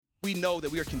We know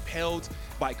that we are compelled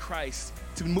by Christ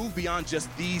to move beyond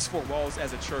just these four walls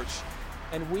as a church.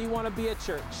 And we want to be a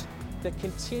church that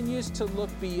continues to look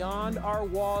beyond our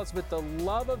walls with the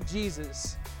love of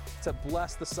Jesus to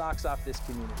bless the socks off this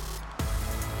community.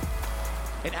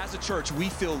 And as a church, we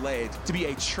feel led to be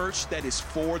a church that is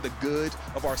for the good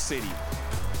of our city.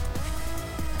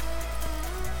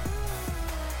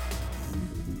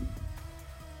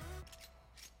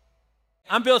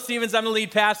 I'm Bill Stevens. I'm the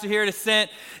lead pastor here at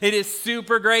Ascent. It is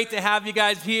super great to have you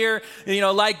guys here. You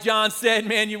know, like John said,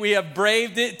 man, we have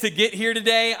braved it to get here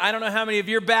today. I don't know how many of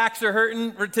your backs are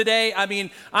hurting today. I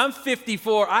mean, I'm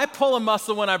 54. I pull a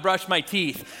muscle when I brush my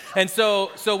teeth. And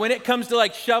so when it comes to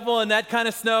like shovel and that kind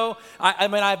of snow,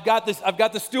 I've got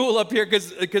the stool up here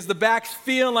because the back's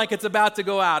feeling like it's about to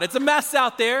go out. It's a mess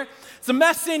out there. It's a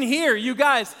mess in here, you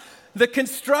guys. The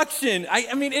construction,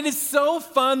 I mean, it is so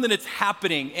fun that it's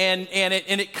happening, and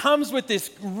it comes with this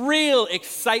real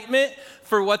excitement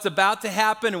for what's about to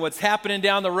happen and what's happening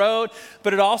down the road,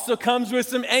 but it also comes with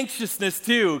some anxiousness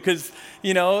too, because,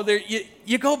 you know,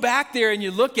 you go back there and you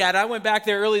look at it. I went back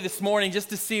there early this morning just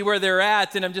to see where they're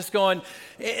at, and I'm just going,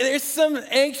 there's some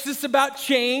anxious about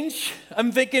change.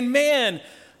 I'm thinking, man,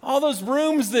 all those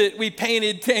rooms that we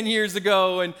painted 10 years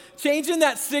ago and changing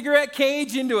that cigarette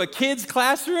cage into a kid's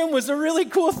classroom was a really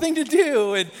cool thing to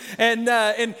do.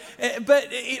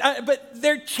 But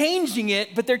they're changing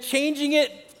it, but they're changing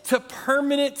it to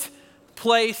permanent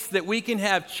place that we can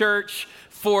have church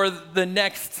for the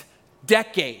next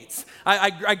decades.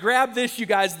 I grabbed this, you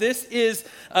guys. This is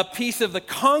a piece of the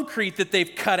concrete that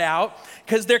they've cut out,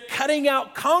 because they're cutting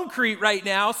out concrete right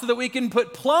now so that we can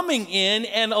put plumbing in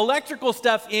and electrical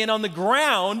stuff in on the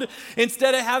ground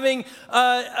instead of having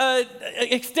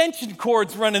extension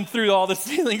cords running through all the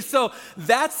ceilings. So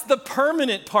that's the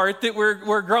permanent part that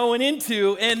we're growing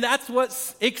into, and that's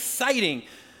what's exciting.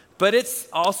 But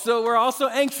we're also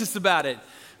anxious about it.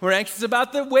 We're anxious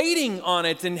about the waiting on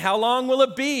it and how long will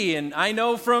it be. And I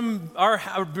know from our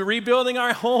rebuilding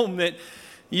our home that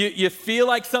you feel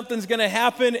like something's going to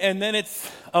happen, and then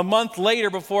it's a month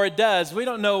later before it does. We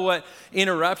don't know what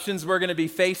interruptions we're going to be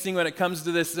facing when it comes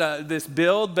to this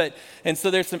build, and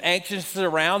so there's some anxiousness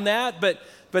around that,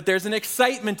 but there's an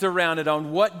excitement around it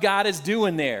on what God is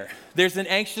doing there. There's an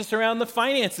anxiousness around the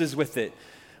finances with it.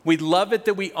 We love it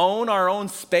that we own our own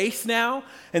space now,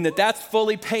 and that's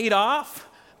fully paid off.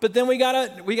 But then we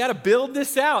gotta build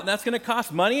this out, and that's gonna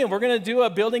cost money, and we're gonna do a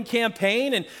building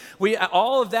campaign, and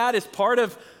all of that is part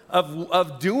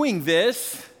of doing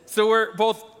this. So we're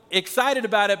both excited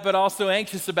about it, but also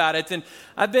anxious about it. And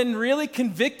I've been really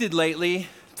convicted lately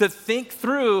to think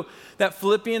through that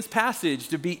Philippians passage,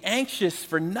 to be anxious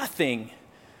for nothing,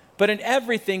 but in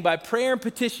everything by prayer and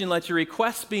petition, let your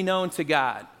requests be known to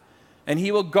God, and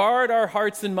He will guard our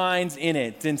hearts and minds in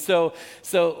it. And so.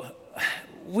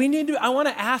 I want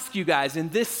to ask you guys in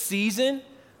this season,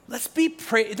 let's be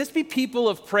people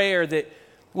of prayer that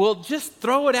will just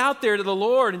throw it out there to the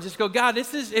Lord and just go, God,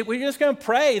 we're just going to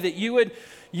pray that you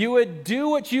would do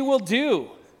what you will do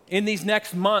in these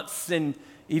next months and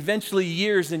eventually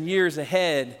years and years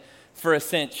ahead for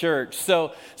Ascent Church.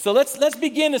 So let's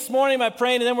begin this morning by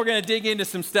praying, and then we're going to dig into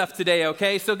some stuff today,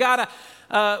 okay? So God,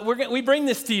 we bring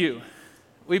this to you.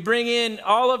 We bring in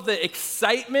all of the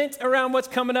excitement around what's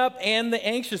coming up and the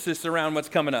anxiousness around what's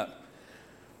coming up.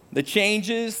 The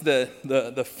changes,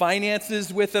 the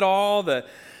finances with it all, the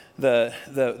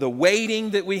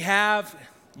waiting that we have.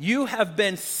 You have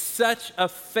been such a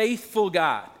faithful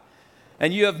God,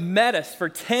 and you have met us for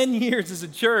 10 years as a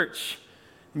church,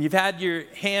 and you've had your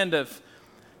hand of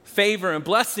favor and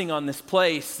blessing on this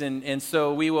place, and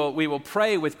so we will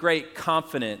pray with great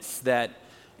confidence that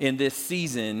in this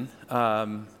season,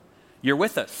 you're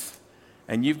with us,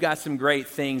 and you've got some great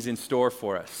things in store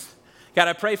for us. God,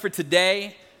 I pray for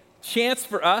today, chance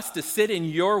for us to sit in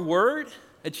your word,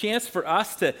 a chance for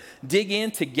us to dig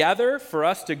in together, for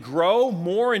us to grow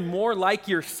more and more like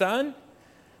your Son.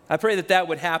 I pray that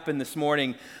would happen this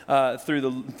morning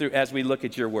through as we look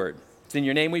at your word. It's in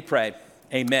your name we pray.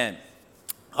 Amen.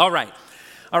 All right.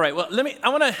 Well, I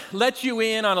want to let you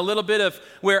in on a little bit of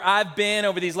where I've been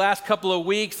over these last couple of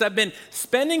weeks. I've been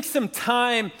spending some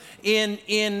time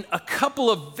in a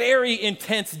couple of very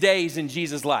intense days in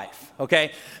Jesus' life,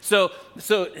 okay? So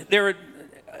there were,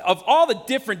 of all the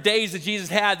different days that Jesus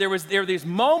had, there were these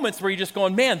moments where you're just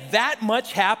going, man, that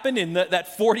much happened in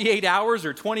that 48 hours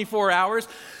or 24 hours.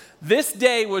 This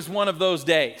day was one of those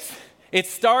days. It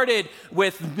started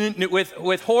with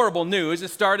horrible news. It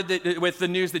started with the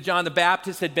news that John the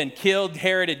Baptist had been killed.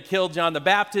 Herod had killed John the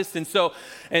Baptist, and so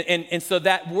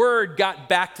that word got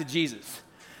back to Jesus.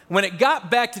 when it got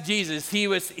back to Jesus, you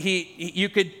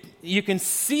can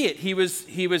see it. He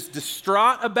was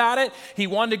distraught about it. He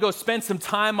wanted to go spend some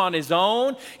time on his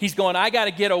own. He's going, I got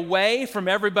to get away from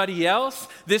everybody else.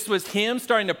 This was him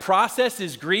starting to process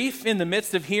his grief in the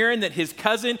midst of hearing that his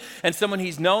cousin and someone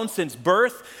he's known since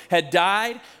birth had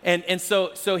died. And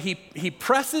so he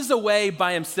presses away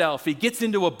by himself. He gets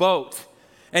into a boat.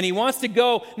 And he wants to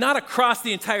go not across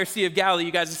the entire Sea of Galilee.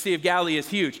 You guys, the Sea of Galilee is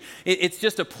huge. It's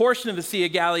just a portion of the Sea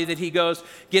of Galilee that he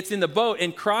gets in the boat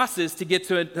and crosses to get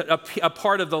to a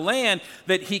part of the land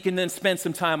that he can then spend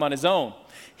some time on his own.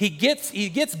 He gets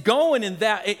going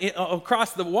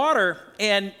across the water,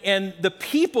 and the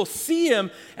people see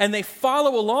him, and they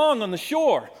follow along on the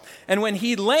shore. And when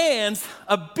he lands,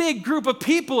 a big group of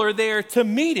people are there to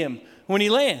meet him when he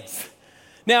lands.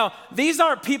 Now, these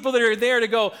aren't people that are there to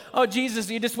go, oh, Jesus,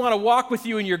 you just want to walk with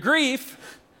you in your grief.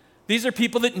 These are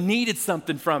people that needed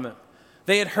something from him.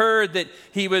 They had heard that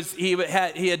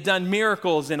he had done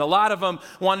miracles, and a lot of them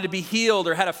wanted to be healed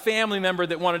or had a family member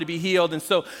that wanted to be healed. And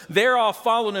so they're all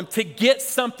following him to get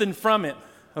something from him,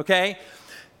 okay?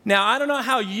 Now, I don't know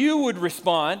how you would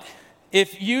respond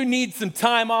if you need some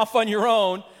time off on your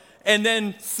own and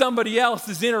then somebody else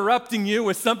is interrupting you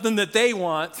with something that they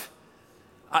want.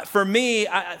 For me,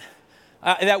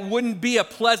 that wouldn't be a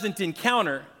pleasant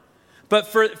encounter. But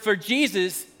for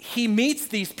Jesus, he meets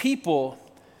these people,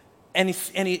 and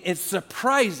it's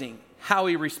surprising how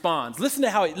he responds. Listen to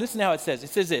how it says. It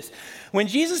says this: when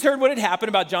Jesus heard what had happened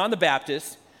about John the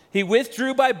Baptist, he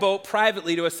withdrew by boat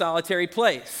privately to a solitary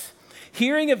place.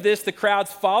 Hearing of this, the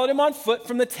crowds followed him on foot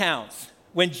from the towns.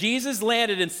 When Jesus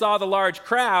landed and saw the large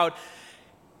crowd,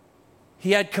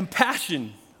 he had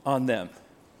compassion on them,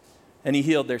 and he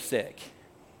healed their sick.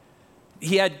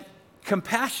 He had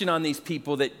compassion on these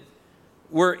people that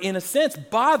were, in a sense,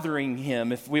 bothering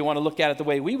him, if we want to look at it the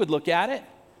way we would look at it.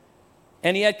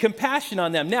 And he had compassion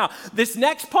on them. Now, this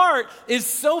next part is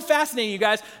so fascinating, you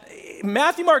guys.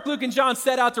 Matthew, Mark, Luke, and John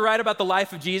set out to write about the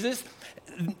life of Jesus.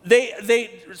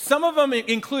 Some of them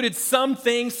included some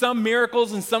things, some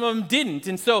miracles, and some of them didn't.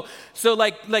 And so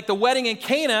like the wedding in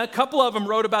Cana, a couple of them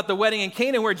wrote about the wedding in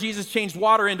Cana where Jesus changed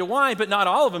water into wine, but not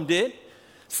all of them did.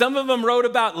 Some of them wrote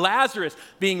about Lazarus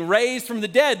being raised from the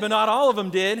dead, but not all of them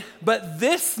did. But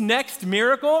this next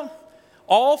miracle,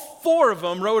 all four of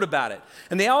them wrote about it.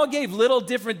 And they all gave little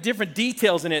different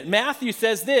details in it. Matthew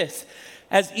says this: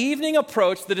 as evening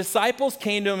approached, the disciples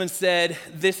came to him and said,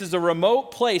 this is a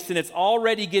remote place and it's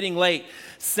already getting late.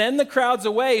 Send the crowds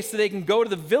away so they can go to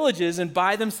the villages and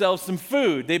buy themselves some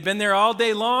food. They've been there all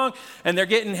day long and they're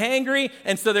getting hangry,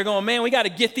 and so they're going, man, we got to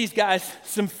get these guys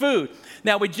some food.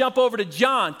 Now we jump over to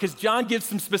John, because John gives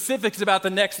some specifics about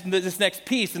this next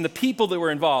piece and the people that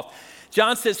were involved.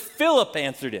 John says, Philip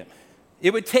answered him.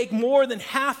 It would take more than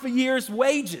half a year's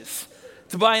wages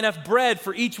to buy enough bread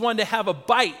for each one to have a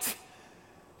bite.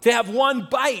 To have one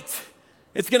bite,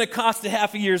 it's going to cost a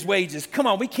half a year's wages. Come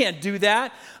on, we can't do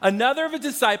that. Another of his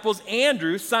disciples,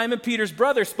 Andrew, Simon Peter's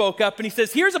brother, spoke up and he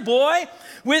says, here's a boy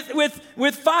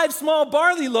with 5 small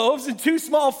barley loaves and 2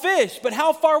 small fish, but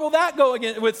how far will that go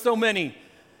again with so many?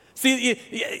 See,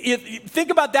 you think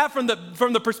about that from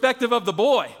the perspective of the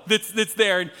boy that's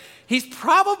there. And he's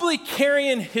probably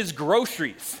carrying his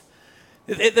groceries.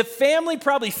 The family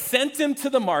probably sent him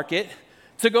to the market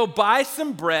to go buy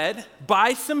some bread,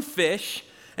 buy some fish,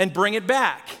 and bring it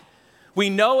back. We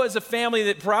know as a family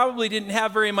that probably didn't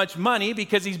have very much money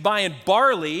because he's buying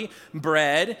barley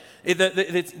bread.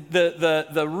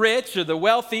 The rich or the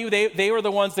wealthy, they were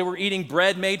the ones that were eating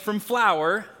bread made from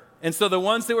flour. And so the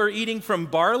ones that were eating from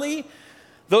barley,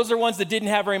 those are ones that didn't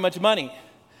have very much money.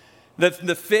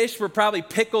 The fish were probably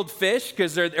pickled fish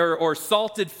or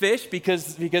salted fish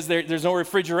because there's no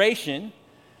refrigeration.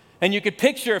 And you could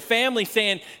picture a family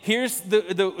saying, here's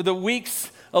the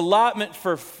week's allotment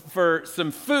for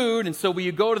some food, and so will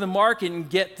you go to the market and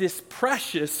get this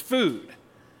precious food?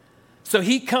 So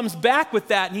he comes back with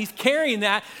that, and he's carrying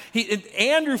that.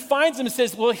 Andrew finds him and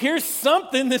says, well, here's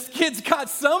something. This kid's got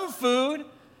some food.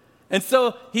 And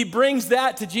so he brings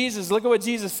that to Jesus. Look at what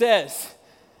Jesus says.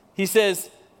 He says,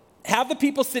 have the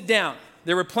people sit down.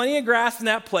 There were plenty of grass in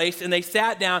that place, and they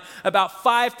sat down. About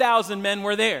 5,000 men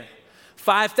were there.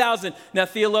 5,000. Now,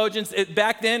 theologians,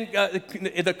 back then,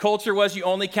 the culture was you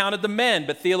only counted the men,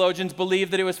 but theologians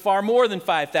believed that it was far more than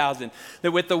 5,000.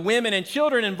 That with the women and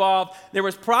children involved, there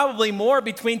was probably more,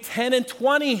 between 10 and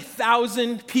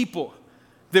 20,000 people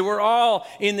that were all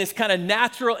in this kind of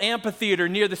natural amphitheater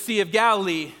near the Sea of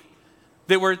Galilee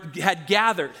that had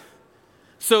gathered.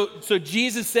 So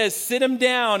Jesus says, sit them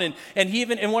down, and he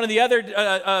even in one of the other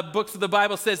books of the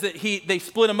Bible says that they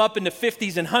split them up into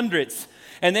 50s and 100s.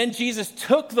 And then Jesus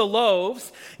took the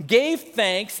loaves, gave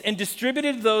thanks, and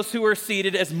distributed to those who were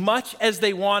seated as much as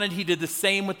they wanted. He did the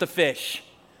same with the fish.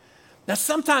 Now,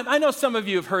 I know some of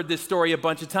you have heard this story a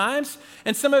bunch of times,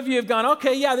 and some of you have gone,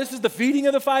 okay, yeah, this is the feeding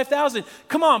of the 5,000.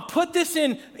 Come on, put this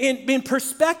in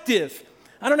perspective.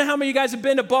 I don't know how many of you guys have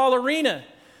been to Ball Arena,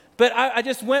 but I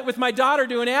just went with my daughter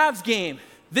to an Avs game.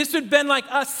 This would have been like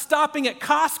us stopping at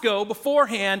Costco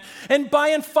beforehand and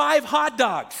buying 5 hot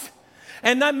dogs.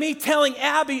 And not me telling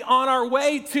Abby on our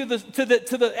way to the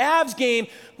Avs game,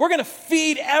 we're going to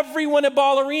feed everyone at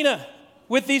Ball Arena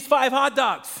with these 5 hot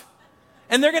dogs.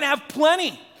 And they're going to have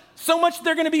plenty. So much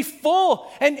they're going to be full.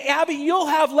 And Abby, you'll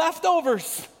have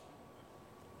leftovers.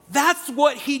 That's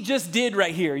what he just did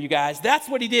right here, you guys. That's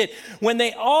what he did. When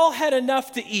they all had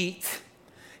enough to eat,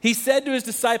 he said to his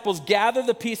disciples, gather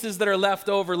the pieces that are left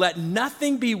over. Let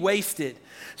nothing be wasted.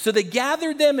 So they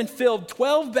gathered them and filled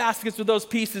 12 baskets with those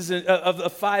pieces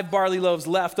of 5 barley loaves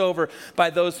left over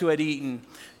by those who had eaten.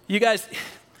 You guys,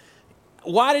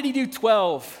 why did he do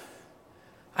 12?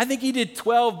 I think he did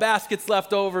 12 baskets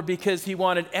left over because he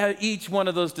wanted each one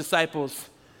of those disciples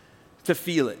to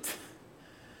feel it.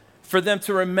 For them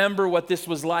to remember what this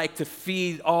was like to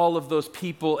feed all of those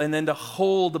people and then to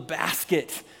hold a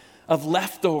basket of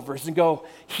leftovers and go,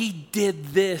 he did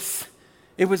this.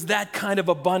 It was that kind of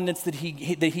abundance that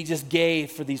he just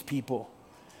gave for these people.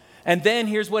 And then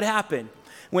here's what happened.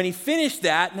 When he finished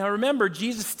that, now remember,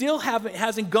 Jesus still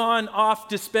hasn't gone off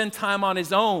to spend time on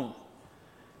his own.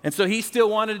 And so he still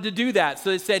wanted to do that. So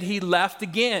it said he left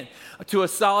again to a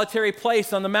solitary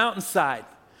place on the mountainside.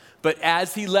 But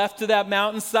as he left to that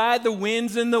mountainside, the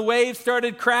winds and the waves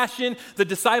started crashing. The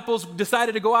disciples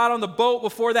decided to go out on the boat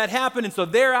before that happened. And so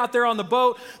they're out there on the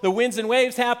boat. The winds and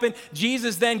waves happen.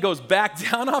 Jesus then goes back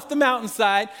down off the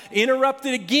mountainside,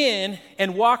 interrupted again,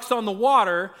 and walks on the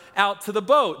water out to the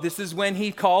boat. This is when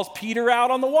he calls Peter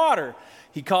out on the water.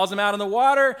 He calls him out on the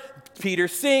water. Peter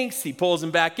sinks. He pulls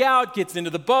him back out, gets into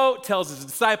the boat, tells his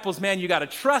disciples, man, you got to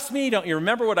trust me. Don't you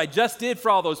remember what I just did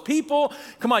for all those people?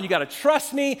 Come on, you got to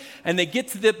trust me. And they get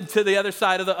to the other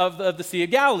side of the Sea of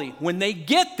Galilee. When they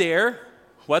get there,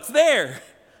 what's there?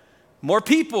 More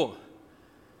people.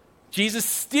 Jesus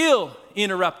still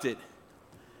interrupted.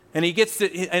 And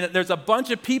and there's a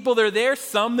bunch of people that are there,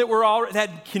 some that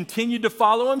had continued to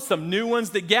follow him, some new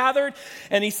ones that gathered.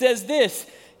 And he says this.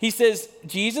 He says,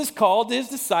 Jesus called his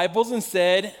disciples and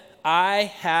said,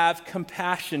 I have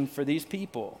compassion for these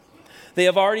people. They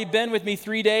have already been with me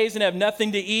 3 days and have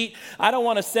nothing to eat. I don't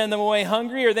want to send them away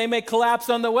hungry or they may collapse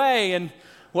on the way. And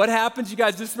what happens, you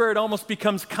guys? This is where it almost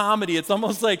becomes comedy. It's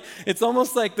almost like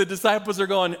the disciples are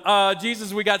going,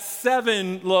 Jesus, we got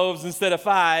 7 loaves instead of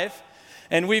 5.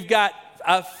 And we've got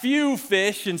a few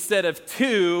fish instead of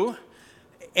 2.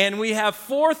 And we have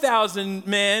 4,000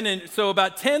 men, and so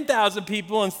about 10,000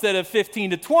 people instead of 15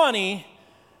 to 20.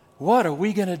 What are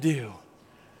we going to do?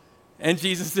 And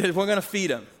Jesus said, we're going to feed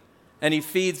them. And he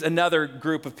feeds another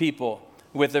group of people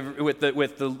with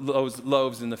the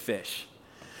loaves and the fish.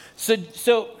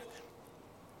 So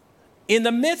in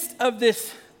the midst of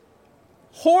this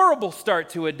horrible start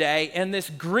to a day and this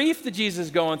grief that Jesus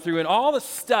is going through and all the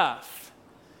stuff,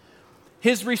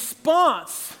 his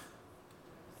response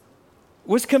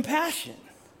was compassion.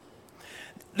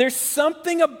 There's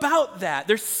something about that.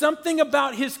 There's something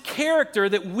about his character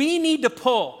that we need to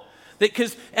pull.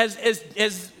 Because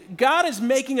as God is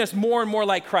making us more and more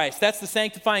like Christ, that's the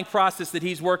sanctifying process that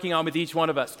he's working on with each one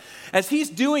of us. As he's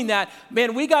doing that,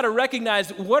 man, we got to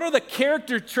recognize what are the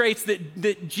character traits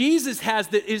that Jesus has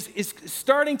that is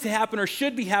starting to happen or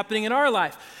should be happening in our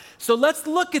life. So let's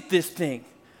look at this thing.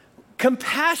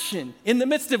 Compassion in the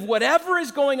midst of whatever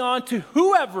is going on to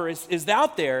whoever is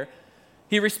out there,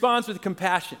 he responds with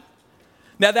compassion.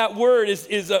 Now that word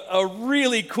is a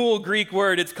really cool Greek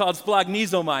word. It's called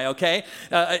splagnizomai, okay?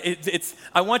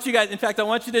 I want you guys, in fact, I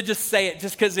want you to just say it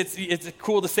just because it's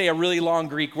cool to say a really long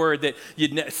Greek word that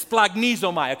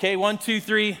splagnizomai, okay? 1, 2,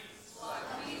 3.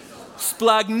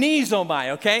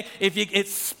 Splagnizomai, okay?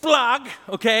 It's splag,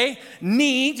 okay?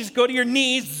 Knee, just go to your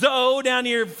knees, zo down to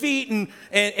your feet,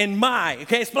 and mai,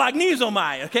 okay?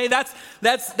 Splagnizomai, okay? That's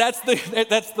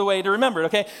the way to remember it,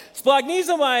 okay?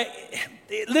 Splagnizomai,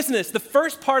 listen to this. The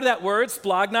first part of that word,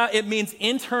 splagna, it means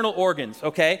internal organs,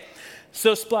 okay?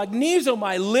 So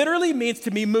splagnizomai literally means to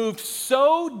be moved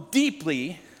so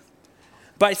deeply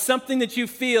by something that you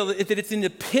feel that it's in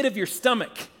the pit of your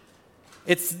stomach.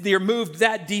 You're moved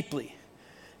that deeply.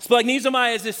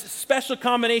 Splagnizomai is this special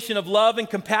combination of love and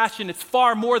compassion. It's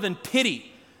far more than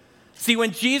pity. See,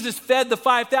 when Jesus fed the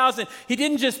 5,000, he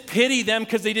didn't just pity them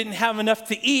because they didn't have enough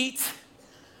to eat.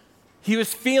 He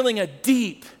was feeling a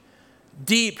deep,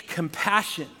 deep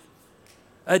compassion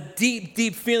a deep,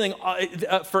 deep feeling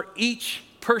for each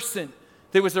person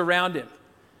that was around him.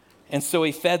 And so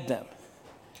he fed them.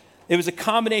 It was a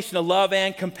combination of love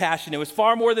and compassion. It was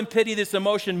far more than pity. This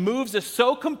emotion moves us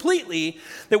so completely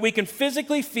that we can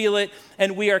physically feel it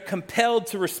and we are compelled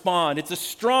to respond. It's a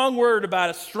strong word about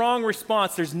a strong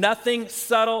response. There's nothing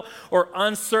subtle or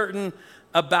uncertain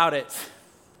about it.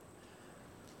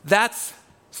 That's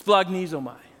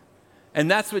splagnizomai.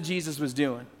 And that's what Jesus was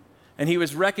doing. And he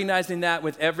was recognizing that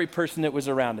with every person that was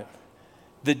around him.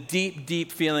 The deep,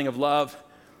 deep feeling of love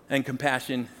and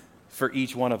compassion for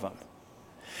each one of them.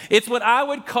 It's what I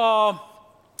would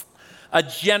call a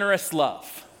generous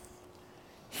love.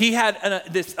 He had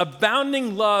this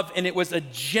abounding love, and it was a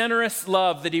generous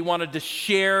love that he wanted to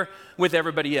share with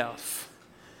everybody else.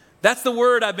 That's the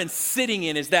word I've been sitting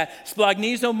in, is that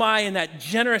splagnizomai and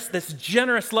this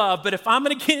generous love. But if I'm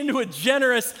going to get into a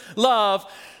generous love,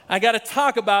 I got to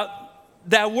talk about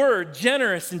that word,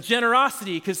 generous and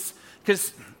generosity, because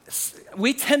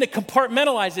we tend to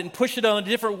compartmentalize it and push it on a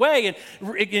different way.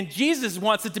 And Jesus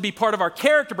wants it to be part of our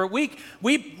character, but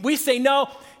we say, no,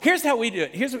 here's how we do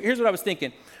it. Here's what I was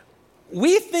thinking.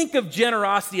 We think of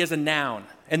generosity as a noun,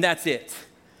 and that's it.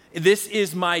 This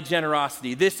is my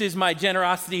generosity. This is my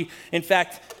generosity. In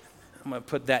fact, I'm going to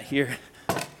put that here.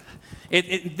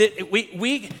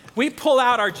 We pull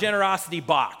out our generosity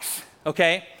box,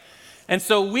 okay? And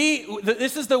so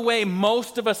this is the way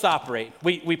most of us operate.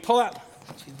 We pull out.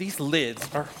 These lids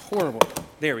are horrible.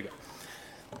 There we go.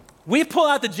 We pull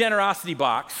out the generosity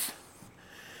box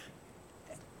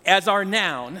as our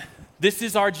noun. This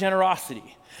is our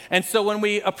generosity. And so when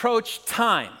we approach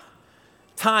time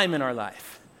in our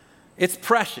life, it's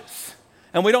precious,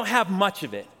 and we don't have much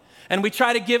of it. And we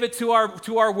try to give it to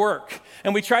our work,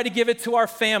 and we try to give it to our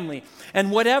family.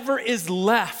 And whatever is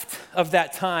left of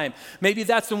that time, maybe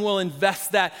that's when we'll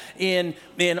invest that in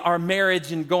our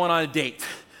marriage and going on a date.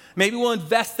 Maybe we'll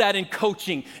invest that in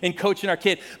coaching our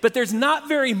kid. But there's not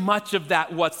very much of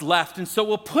that what's left. And so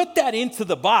we'll put that into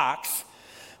the box,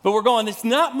 but we're going, there's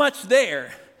not much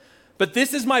there. But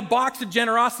this is my box of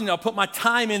generosity, and I'll put my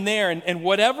time in there, and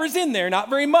whatever's in there, not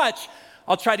very much,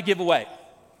 I'll try to give away.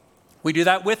 We do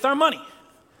that with our money,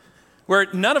 where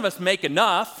none of us make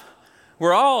enough.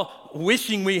 We're all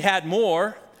wishing we had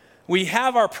more. We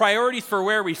have our priorities for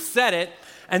where we set it,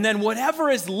 and then whatever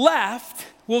is left,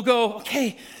 we'll go,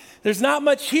 okay, there's not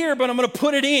much here, but I'm going to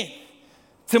put it in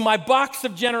to my box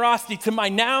of generosity, to my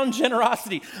noun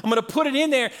generosity. I'm going to put it in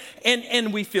there,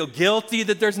 and we feel guilty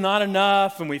that there's not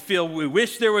enough, and we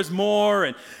wish there was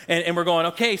more, and we're going,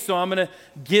 okay, so I'm going to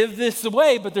give this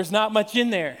away, but there's not much in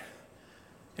there.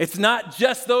 It's not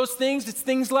just those things. It's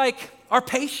things like our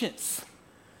patience.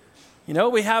 You know,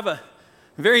 we have a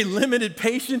very limited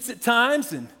patience at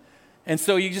times, and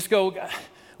so you just go,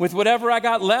 with whatever I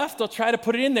got left, I'll try to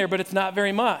put it in there, but it's not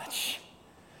very much.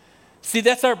 See,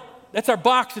 that's our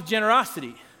box of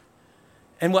generosity.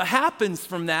 And what happens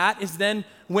from that is then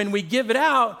when we give it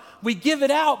out,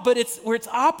 but it's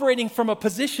operating from a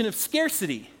position of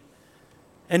scarcity.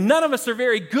 And none of us are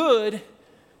very good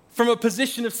from a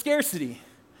position of scarcity.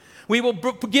 We will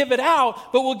give it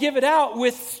out, but we'll give it out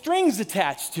with strings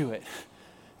attached to it,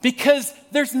 because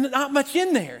there's not much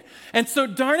in there. And so,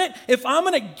 darn it, if I'm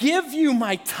going to give you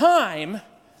my time,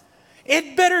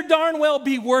 it better darn well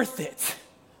be worth it.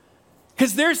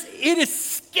 Because it is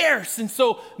scarce, and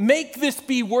so make this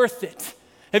be worth it.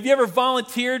 Have you ever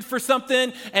volunteered for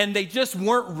something and they just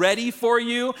weren't ready for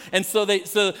you? And so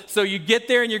you get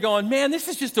there and you're going, man, this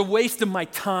is just a waste of my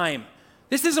time.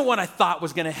 This isn't what I thought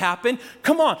was going to happen.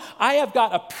 Come on, I have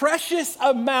got a precious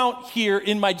amount here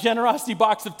in my generosity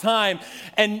box of time,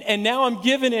 and now I'm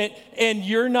giving it, and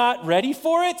you're not ready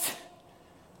for it?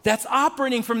 That's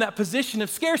operating from that position of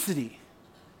scarcity.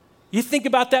 You think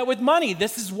about that with money.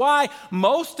 This is why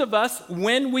most of us,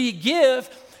 when we give,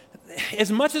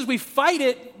 as much as we fight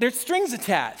it, there's strings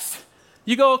attached.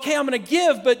 You go, okay, I'm going to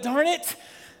give, but darn it,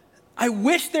 I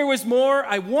wish there was more.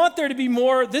 I want there to be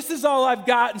more. This is all I've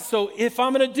got. And so if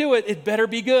I'm going to do it, it better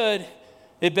be good.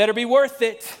 It better be worth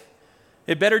it.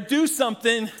 It better do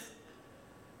something.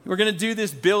 We're going to do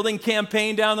this building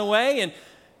campaign down the way, and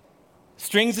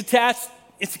strings attached.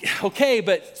 It's okay,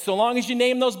 but so long as you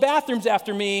name those bathrooms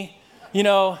after me, you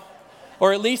know,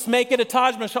 or at least make it a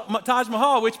Taj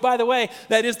Mahal, which, by the way,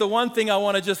 that is the one thing I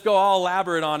want to just go all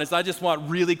elaborate on, is I just want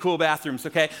really cool bathrooms,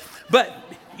 okay? But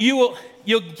you'll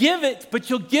give it, but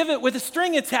you'll give it with a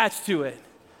string attached to it.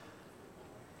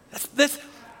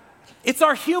 It's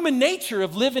our human nature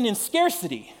of living in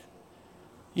scarcity.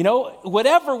 You know,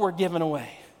 whatever we're giving away.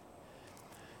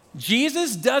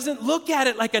 Jesus doesn't look at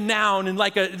it like a noun and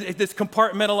like this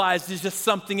compartmentalized is just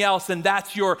something else, and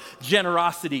that's your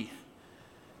generosity.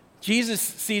 Jesus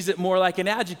sees it more like an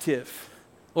adjective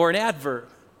or an adverb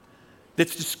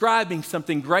that's describing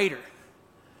something greater.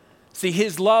 See,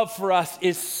 his love for us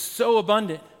is so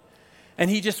abundant, and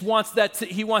he just wants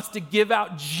he wants to give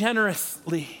out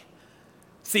generously.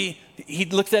 See, he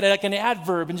looks at it like an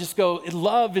adverb and just go,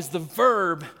 love is the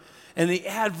verb, and the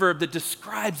adverb that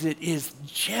describes it is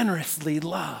generously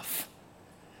love.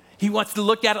 He wants to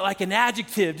look at it like an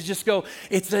adjective to just go,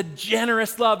 it's a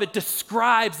generous love. It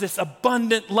describes this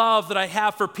abundant love that I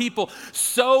have for people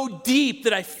so deep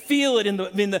that I feel it in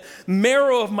the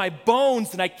marrow of my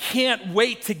bones, and I can't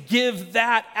wait to give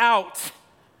that out.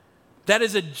 That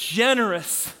is a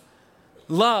generous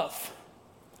love.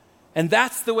 And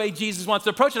that's the way Jesus wants to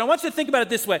approach it. I want you to think about it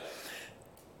this way.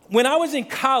 When I was in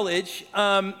college,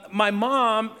 my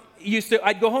mom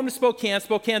I'd go home to Spokane.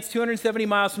 Spokane's 270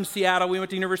 miles from Seattle. We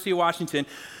went to University of Washington.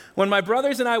 When my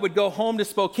brothers and I would go home to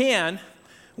Spokane,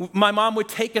 my mom would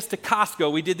take us to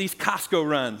Costco. We did these Costco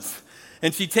runs.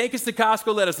 And she'd take us to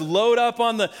Costco, let us load up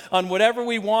on whatever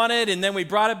we wanted, and then we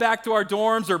brought it back to our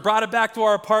dorms or brought it back to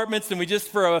our apartments, and we just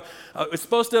it was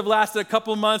supposed to have lasted a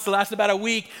couple of months, it lasted about a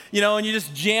week, and you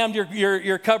just jammed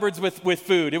your cupboards with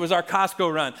food. It was our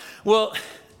Costco run. Well,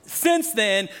 since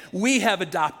then, we have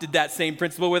adopted that same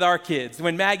principle with our kids.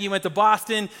 When Maggie went to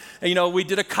Boston, we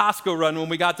did a Costco run when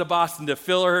we got to Boston to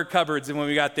fill her cupboards, and when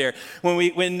we got there.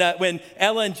 When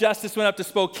Ella and Justice went up to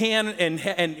Spokane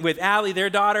and with Allie, their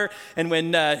daughter, and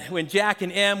when Jack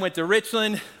and Em went to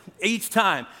Richland, each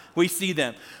time we see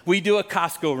them, we do a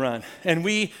Costco run, and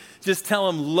we just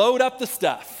tell them, load up the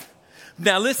stuff.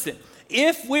 Now listen,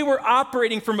 if we were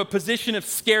operating from a position of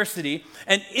scarcity,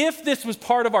 and if this was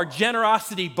part of our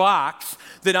generosity box,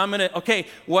 that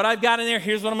what I've got in there,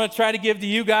 here's what I'm going to try to give to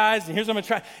you guys, and here's what I'm going to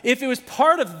try. If it was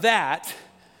part of that,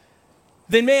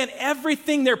 then man,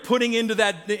 everything they're putting into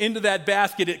that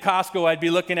basket at Costco, I'd be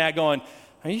looking at going,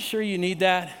 are you sure you need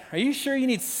that? Are you sure you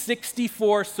need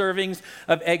 64 servings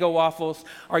of Eggo waffles?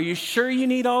 Are you sure you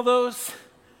need all those?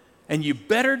 And you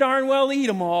better darn well eat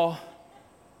them all.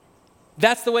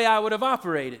 That's the way I would have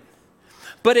operated.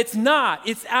 But it's not.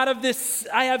 It's out of this,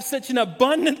 I have such an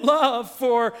abundant love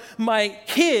for my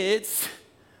kids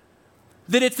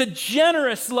that it's a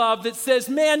generous love that says,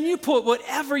 man, you put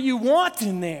whatever you want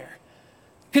in there.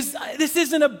 Because this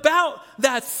isn't about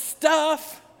that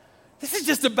stuff. This is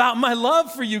just about my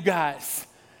love for you guys.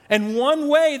 And one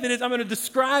way that I'm going to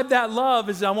describe that love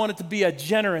is I want it to be a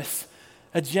generous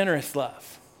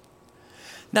love.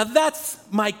 Now that's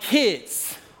my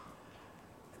kids.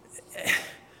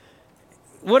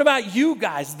 What about you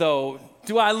guys, though?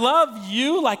 Do I love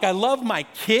you like I love my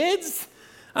kids?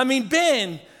 I mean,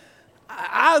 Ben,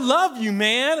 I love you,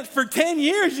 man. For 10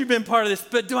 years you've been part of this,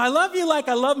 but do I love you like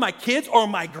I love my kids or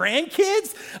my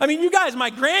grandkids? I mean, you guys, my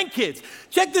grandkids.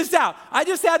 Check this out. I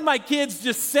just had my kids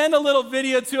just send a little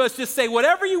video to us, just say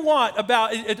whatever you want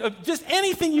about, just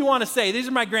anything you want to say. These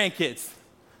are my grandkids.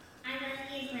 I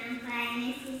love you, Grandpa. I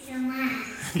miss you so much.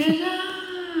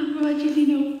 What about you,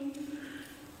 Dino?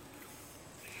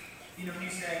 You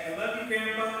say, I love you,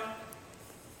 Grandpa.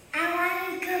 I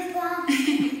love you, Grandpa.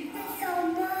 So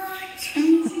much. I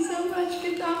miss you so much.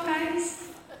 Good job, guys.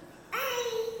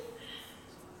 Hey.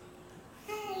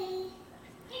 Hey.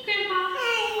 Hey, Grandpa.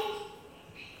 Hey.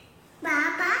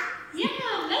 Papa.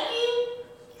 Yeah, love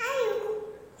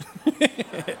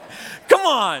you. Come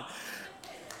on.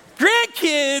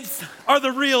 Grandkids are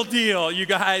the real deal, you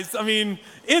guys. I mean,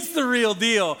 it's the real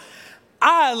deal.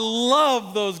 I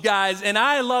love those guys, and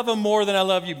I love them more than I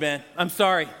love you, Ben. I'm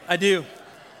sorry. I do.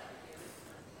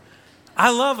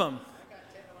 I love them.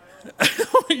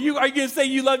 Are you going to say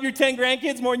you love your 10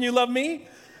 grandkids more than you love me?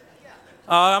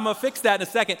 I'm going to fix that in a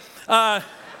second. Do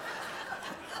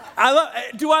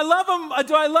I love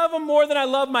them more than I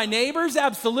love my neighbors?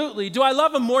 Absolutely. Do I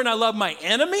love them more than I love my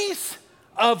enemies?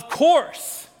 Of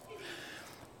course.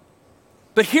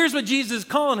 But here's what Jesus is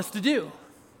calling us to do.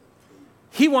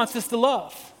 He wants us to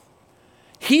love.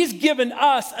 He's given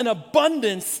us an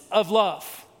abundance of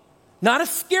love, not a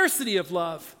scarcity of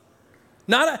love,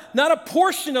 not a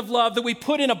portion of love that we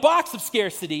put in a box of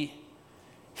scarcity.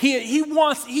 He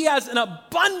has an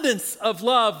abundance of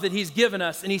love that he's given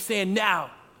us, and he's saying,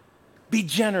 now, be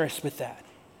generous with that.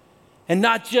 And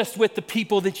not just with the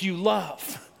people that you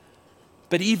love,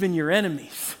 but even your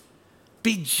enemies.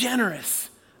 Be generous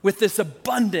with this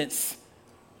abundance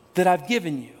that I've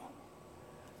given you.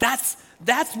 That's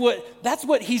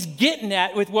what he's getting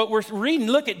at with what we're reading.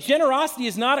 Look, generosity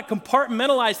is not a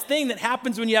compartmentalized thing that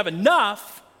happens when you have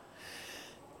enough.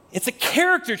 It's a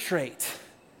character trait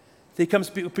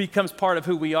It becomes part of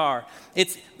who we are.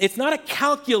 It's not a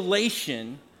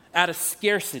calculation out of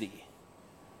scarcity.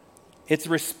 It's a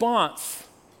response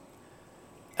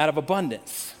out of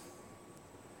abundance.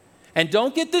 And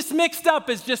don't get this mixed up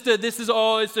as just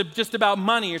just about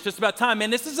money, or it's just about time.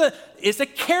 Man, it's a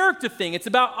character thing. It's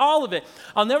about all of it.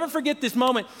 I'll never forget this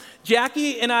moment.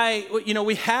 Jackie and I,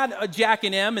 we had Jack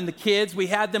and Em and the kids. We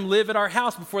had them live at our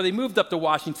house before they moved up to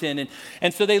Washington.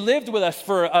 And so they lived with us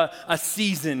for a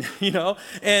season,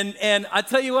 And I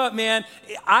tell you what, man,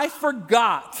 I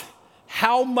forgot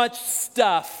how much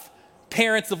stuff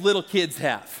parents of little kids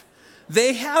have.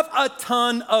 They have a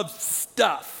ton of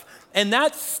stuff. And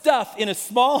that stuff in a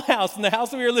small house, in the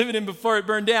house that we were living in before it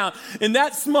burned down, in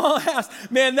that small house,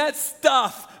 man, that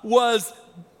stuff was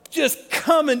just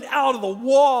coming out of the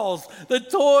walls, the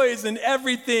toys and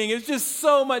everything. It was just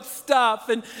so much stuff,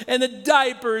 and the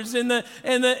diapers and the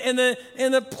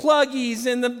pluggies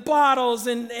and the bottles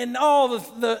and all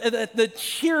the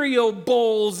Cheerio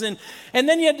bowls, and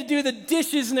then you had to do the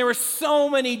dishes, and there were so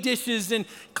many dishes, and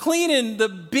cleaning the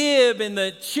bib and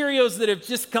the Cheerios that have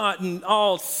just gotten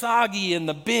all soggy in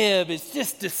the bib. It's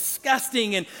just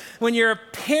disgusting. And when you're a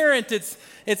parent, it's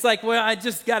like, well, I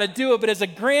just got to do it. But as a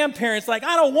grandparent, it's like,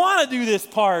 I don't want to do this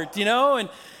part, And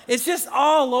it's just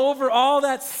all over, all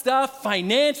that stuff.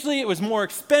 Financially, it was more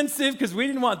expensive because we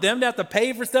didn't want them to have to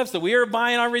pay for stuff, so we were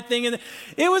buying everything. And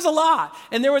it was a lot.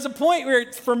 And there was a point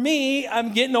where, for me,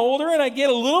 I'm getting older and I get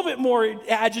a little bit more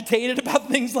agitated about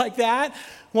things like that.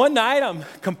 One night, I'm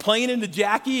complaining to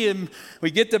Jackie, and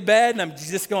we get to bed, and I'm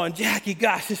just going, Jackie,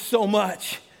 gosh, it's so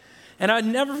much. And I'd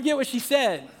never forget what she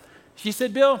said. She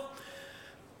said, Bill,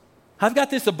 I've got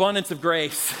this abundance of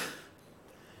grace.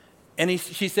 And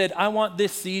she said, I want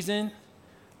this season,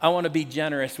 I want to be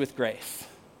generous with grace.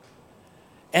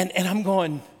 And I'm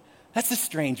going, that's a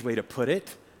strange way to put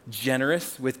it,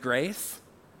 generous with grace.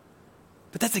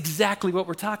 But that's exactly what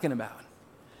we're talking about.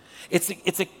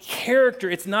 It's a character.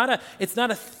 It's not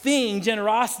a thing,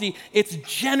 generosity. It's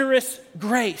generous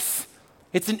grace.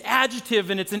 It's an adjective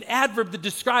and it's an adverb that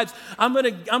describes I'm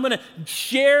gonna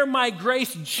share my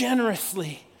grace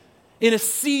generously in a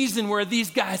season where these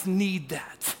guys need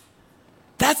that.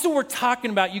 That's what we're talking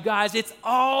about, you guys. It's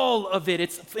all of it.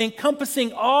 It's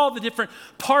encompassing all the different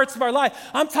parts of our life.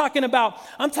 I'm talking about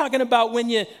when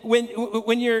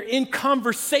you're in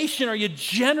conversation, are you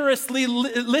generously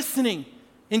listening?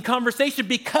 In conversation,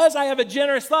 because I have a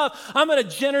generous love, I'm going to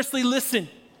generously listen.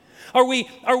 Are we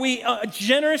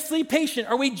generously patient?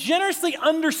 Are we generously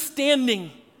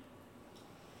understanding?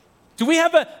 Do we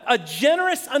have a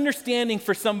generous understanding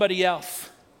for somebody else?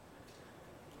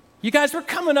 You guys, we're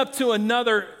coming up to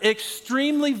another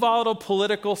extremely volatile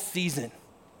political season.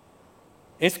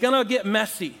 It's going to get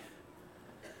messy.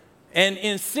 And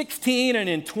in 16 and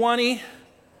in 20,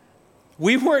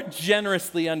 we weren't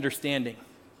generously understanding.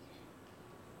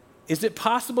 Is it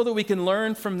possible that we can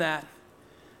learn from that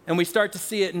and we start to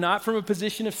see it not from a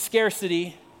position of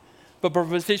scarcity, but from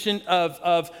a position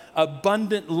of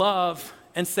abundant love,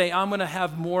 and say, I want to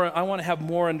have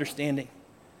more understanding.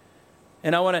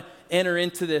 And I want to enter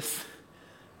into this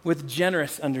with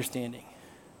generous understanding.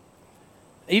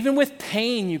 Even with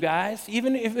pain, you guys,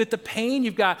 even if with the pain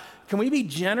you've got, can we be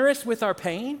generous with our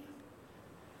pain?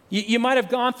 You might have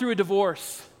gone through a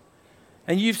divorce.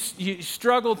 And you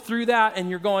struggled through that,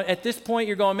 and at this point,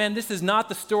 you're going, man, this is not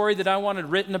the story that I wanted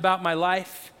written about my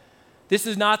life. This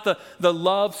is not the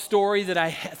love story that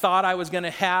I thought I was going to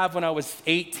have when I was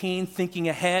 18, thinking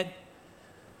ahead.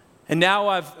 And now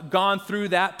I've gone through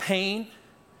that pain,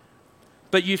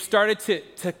 but you've started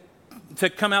to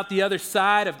come out the other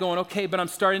side of going, okay, but I'm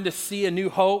starting to see a new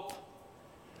hope.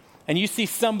 And you see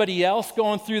somebody else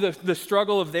going through the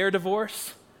struggle of their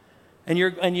divorce, and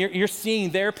you're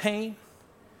seeing their pain.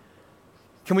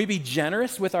 Can we be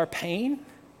generous with our pain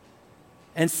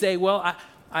and say, well,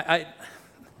 I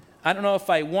don't know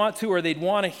if I want to or they'd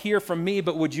want to hear from me,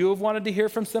 but would you have wanted to hear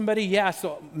from somebody? Yeah,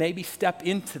 so maybe step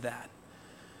into that,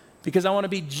 because I want to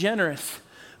be generous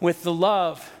with the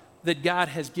love that God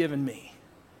has given me.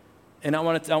 And I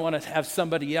want to have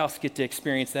somebody else get to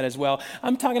experience that as well.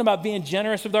 I'm talking about being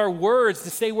generous with our words, to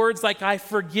say words like, I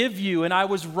forgive you and I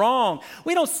was wrong.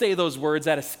 We don't say those words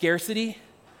out of scarcity.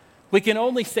 We can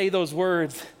only say those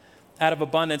words out of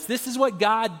abundance. This is what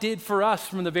God did for us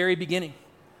from the very beginning.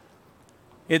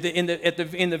 In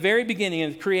the very beginning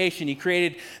of creation, he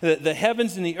created the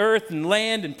heavens and the earth and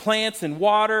land and plants and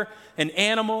water and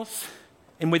animals.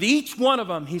 And with each one of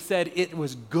them, he said, it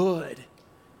was good.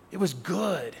 It was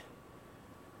good.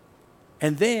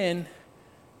 And then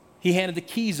he handed the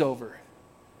keys over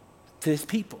to his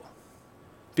people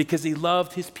because he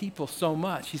loved his people so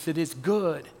much. He said, it's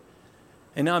good.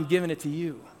 and now I'm giving it to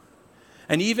you.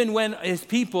 And even when his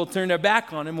people turned their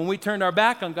back on him, when we turned our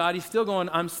back on God, he's still going,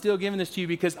 I'm still giving this to you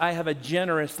because I have a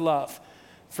generous love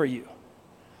for you.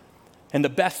 And the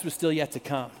best was still yet to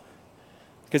come.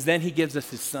 Because then he gives us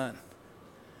his son.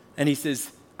 And he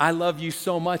says, I love you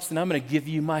so much that I'm going to give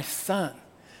you my son.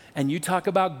 And you talk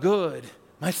about good.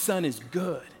 My son is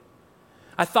good.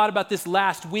 I thought about this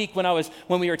last week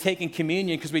when we were taking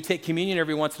communion, because we take communion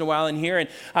every once in a while in here, and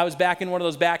I was back in one of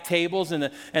those back tables, and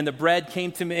the bread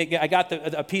came to me. I got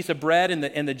a piece of bread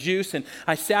and the juice, and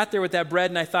I sat there with that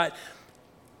bread, and I thought,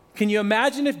 can you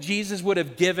imagine if Jesus would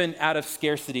have given out of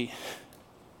scarcity?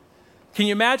 Can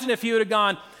you imagine if he would have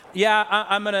gone, yeah,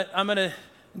 I'm gonna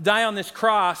die on this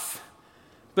cross,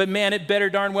 but man, it better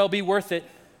darn well be worth it,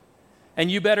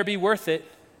 and you better be worth it.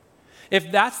 If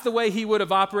that's the way he would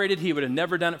have operated, he would have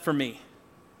never done it for me.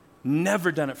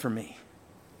 Never done it for me.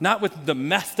 Not with the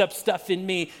messed up stuff in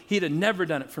me, he'd have never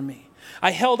done it for me.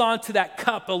 I held on to that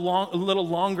cup a little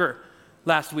longer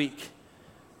last week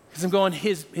because I'm going,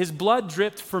 his blood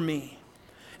dripped for me.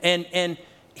 And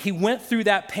he went through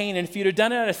that pain, and if you'd have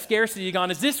done it out of scarcity, you'd gone,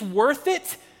 is this worth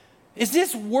it? Is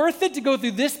this worth it to go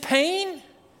through this pain? And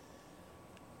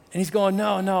he's going,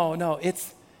 no,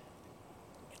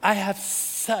 I have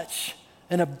such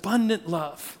an abundant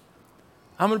love.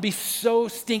 I'm going to be so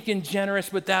stinking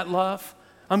generous with that love.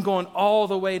 I'm going all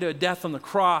the way to death on the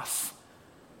cross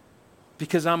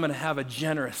because I'm going to have a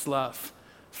generous love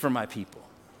for my people.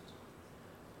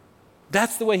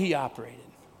 That's the way he operated.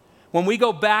 When we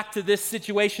go back to this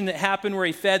situation that happened where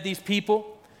he fed these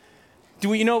people,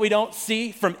 you know what we don't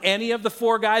see from any of the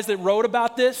four guys that wrote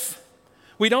about this?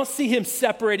 We don't see him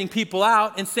separating people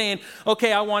out and saying,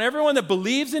 okay, I want everyone that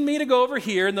believes in me to go over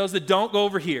here and those that don't go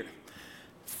over here.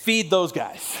 Feed those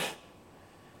guys.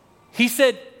 He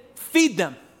said, feed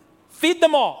them. Feed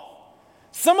them all.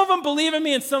 Some of them believe in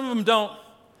me and some of them don't.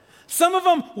 Some of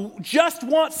them just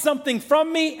want something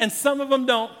from me and some of them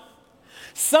don't.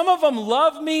 Some of them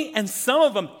love me and some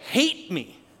of them hate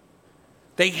me.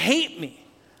 They hate me.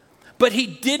 But he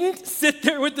didn't sit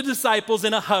there with the disciples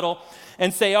in a huddle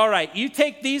and say, all right, you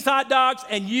take these hot dogs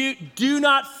and you do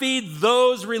not feed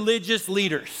those religious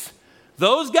leaders.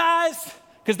 Those guys,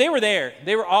 because they were there.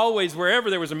 They were always,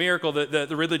 wherever there was a miracle, the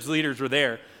religious leaders were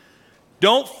there.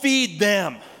 Don't feed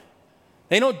them.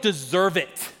 They don't deserve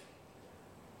it.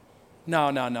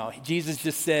 No. Jesus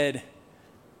just said,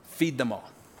 feed them all.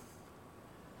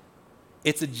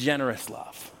 It's a generous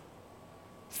love.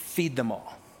 Feed them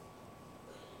all.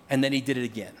 And then he did it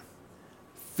again.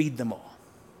 Feed them all.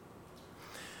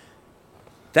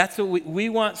 That's what we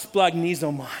want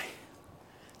splagnizomai,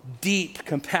 deep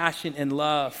compassion and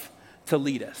love to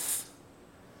lead us.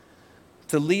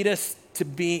 To lead us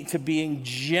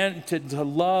to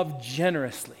love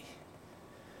generously.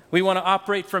 We want to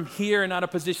operate from here and not a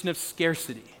position of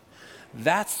scarcity.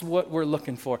 That's what we're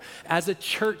looking for. As a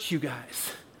church, you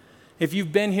guys, if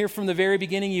you've been here from the very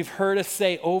beginning, you've heard us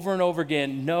say over and over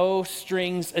again, no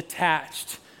strings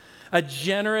attached. A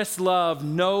generous love,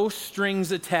 no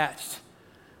strings attached.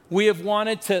 We have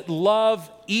wanted to love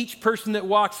each person that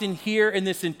walks in here in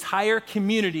this entire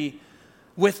community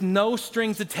with no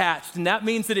strings attached. And that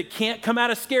means that it can't come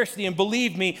out of scarcity. And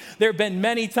believe me, there have been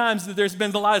many times that there's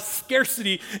been a lot of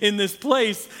scarcity in this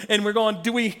place. And we're going,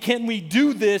 can we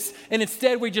do this? And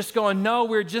instead we're just going, no,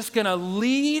 we're just going to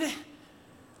lead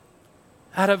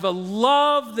out of a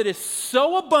love that is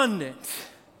so abundant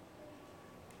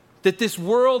that this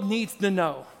world needs to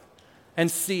know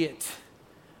and see it.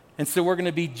 And so we're going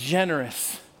to be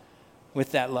generous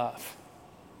with that love.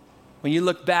 When you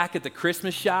look back at the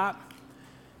Christmas shop,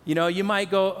 you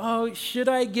might go, oh, should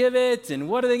I give it? And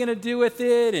what are they going to do with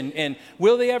it? And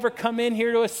will they ever come in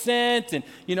here to a cent? And,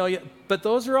 but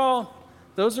those are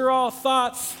all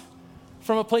thoughts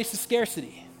from a place of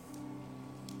scarcity.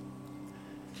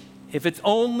 If it's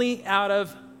only out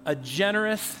of a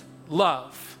generous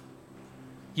love,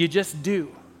 you just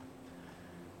do.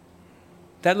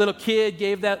 That little kid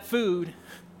gave that food,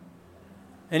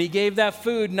 and he gave that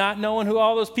food not knowing who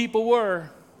all those people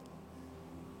were.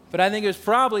 But I think it was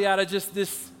probably out of just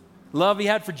this love he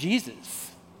had for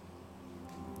Jesus.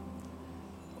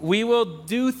 We will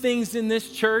do things in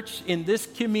this church, in this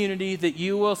community, that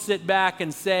you will sit back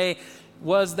and say,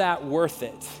 was that worth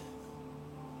it?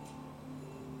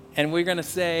 And we're going to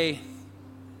say,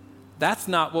 that's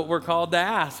not what we're called to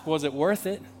ask. Was it worth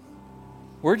it?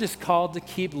 We're just called to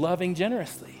keep loving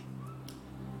generously.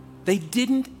 They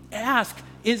didn't ask,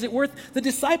 is it worth? The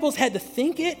disciples had to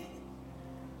think it.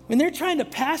 When they're trying to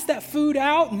pass that food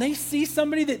out and they see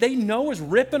somebody that they know is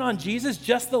ripping on Jesus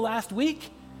just the last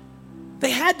week,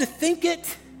 they had to think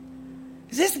it.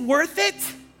 Is this worth it?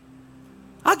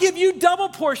 I'll give you double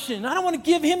portion. I don't want to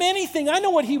give him anything. I know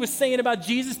what he was saying about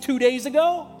Jesus 2 days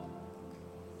ago.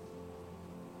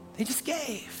 They just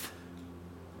gave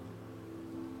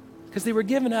because they were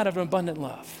given out of abundant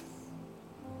love.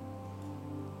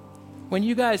 When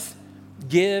you guys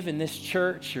give in this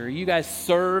church or you guys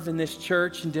serve in this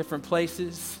church in different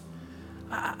places,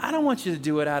 I don't want you to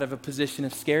do it out of a position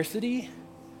of scarcity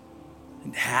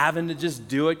and having to just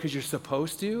do it because you're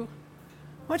supposed to.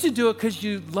 I want you to do it because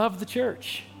you love the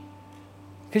church,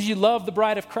 because you love the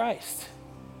bride of Christ,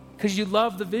 because you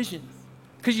love the vision,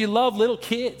 because you love little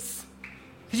kids,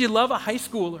 because you love a high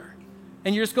schooler.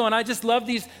 And you're just going, I just love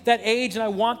that age, and I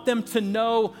want them to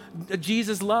know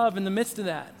Jesus' love in the midst of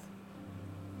that.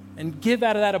 And give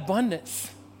out of that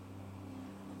abundance.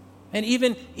 And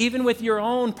even with your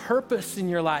own purpose in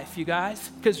your life, you guys,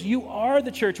 because you are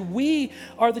the church. We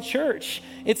are the church.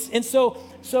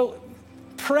 So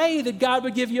pray that God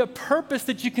would give you a purpose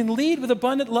that you can lead with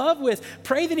abundant love with.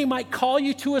 Pray that he might call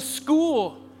you to a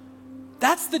school.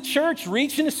 That's the church.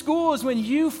 Reaching a school is when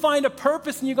you find a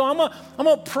purpose and you go, I'm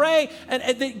gonna pray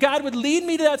and that God would lead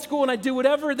me to that school and I do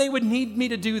whatever they would need me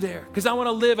to do there because I want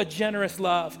to live a generous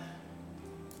love.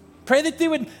 Pray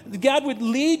that God would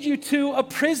lead you to a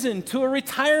prison, to a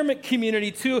retirement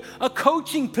community, to a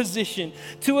coaching position,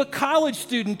 to a college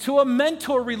student, to a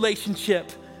mentor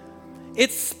relationship.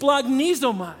 It's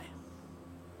splagnizomai.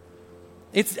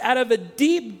 It's out of a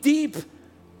deep, deep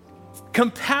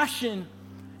compassion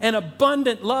and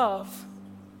abundant love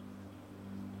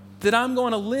that I'm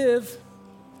going to live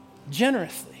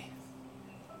generously.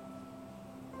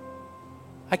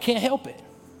 I can't help it.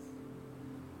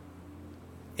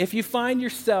 If you find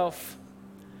yourself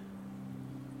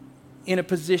in a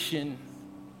position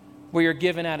where you're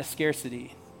given out of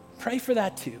scarcity, pray for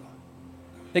that too.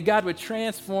 That God would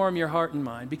transform your heart and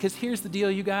mind. Because here's the deal,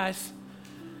 you guys.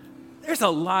 There's a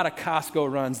lot of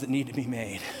Costco runs that need to be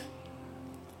made.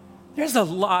 There's a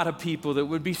lot of people that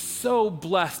would be so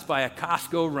blessed by a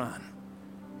Costco run.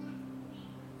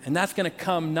 And that's going to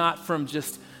come not from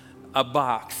just a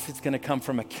box. It's going to come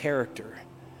from a character.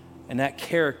 And that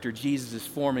character Jesus is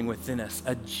forming within us,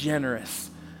 a generous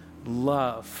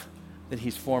love that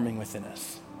he's forming within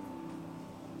us.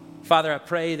 Father, I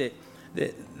pray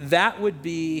that would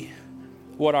be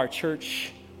what our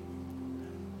church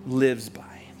lives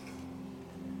by.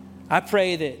 I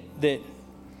pray that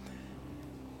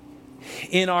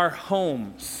in our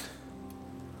homes,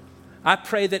 I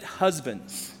pray that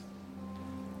husbands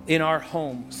in our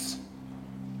homes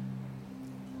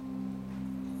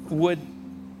would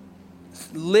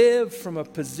live from a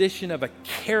position of a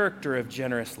character of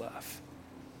generous love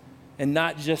and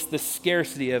not just the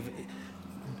scarcity of,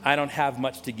 I don't have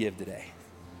much to give today.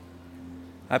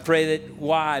 I pray that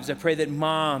wives, I pray that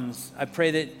moms, I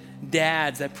pray that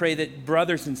dads, I pray that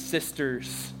brothers and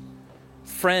sisters,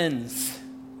 friends,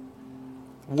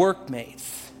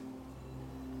 workmates,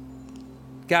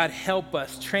 God, help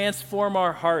us transform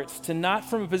our hearts to not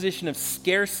from a position of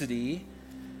scarcity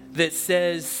that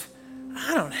says,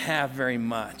 I don't have very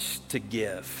much to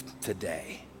give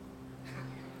today.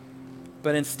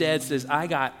 But instead says, I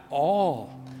got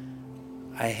all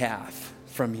I have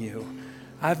from you.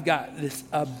 I've got this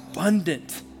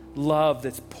abundant love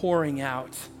that's pouring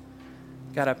out.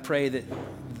 God, I pray that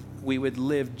we would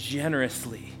live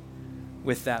generously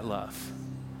with that love.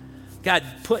 God,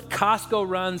 put Costco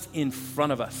runs in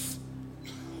front of us.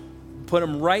 Put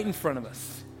them right in front of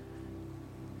us.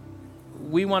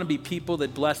 We want to be people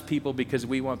that bless people because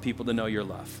we want people to know your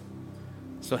love.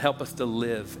 So help us to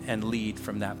live and lead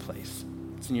from that place.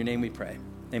 It's in your name we pray.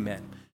 Amen.